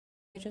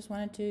just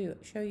wanted to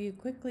show you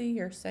quickly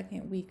your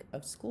second week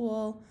of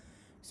school.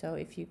 So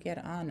if you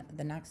get on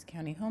the Knox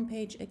County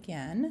homepage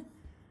again,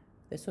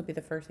 this will be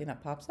the first thing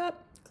that pops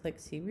up. Click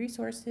See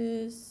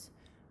Resources.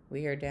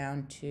 We are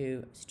down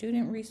to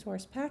Student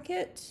Resource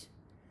Packet.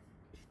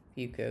 If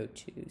you go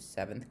to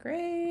 7th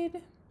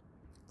grade,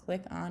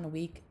 click on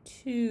Week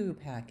 2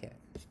 Packet.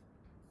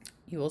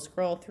 You will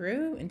scroll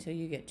through until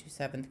you get to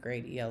 7th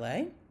grade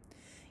ELA,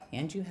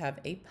 and you have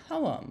a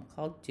poem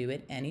called Do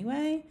It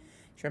Anyway.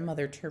 It's your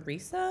Mother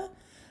Teresa.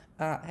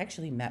 I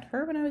actually met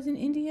her when I was in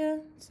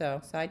India,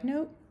 so side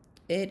note.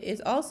 It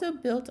is also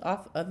built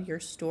off of your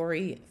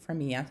story from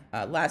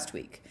last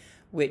week,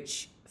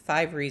 which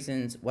 5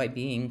 reasons why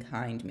being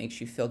kind makes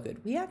you feel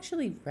good. We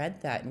actually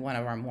read that in one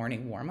of our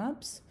morning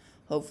warm-ups.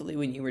 Hopefully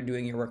when you were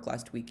doing your work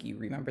last week, you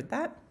remembered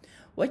that.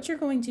 What you're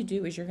going to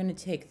do is you're going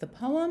to take the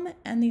poem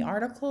and the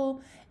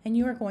article and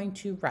you are going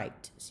to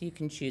write. So you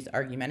can choose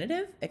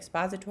argumentative,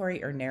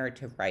 expository, or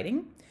narrative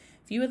writing.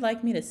 If you would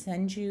like me to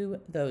send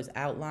you those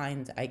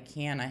outlines, I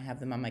can. I have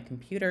them on my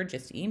computer.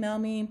 Just email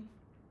me.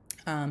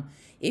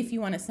 If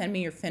you want to send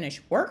me your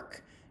finished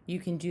work, you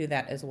can do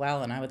that as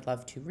well, and I would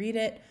love to read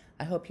it.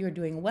 I hope you're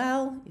doing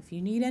well. If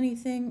you need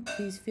anything,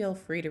 please feel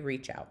free to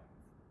reach out.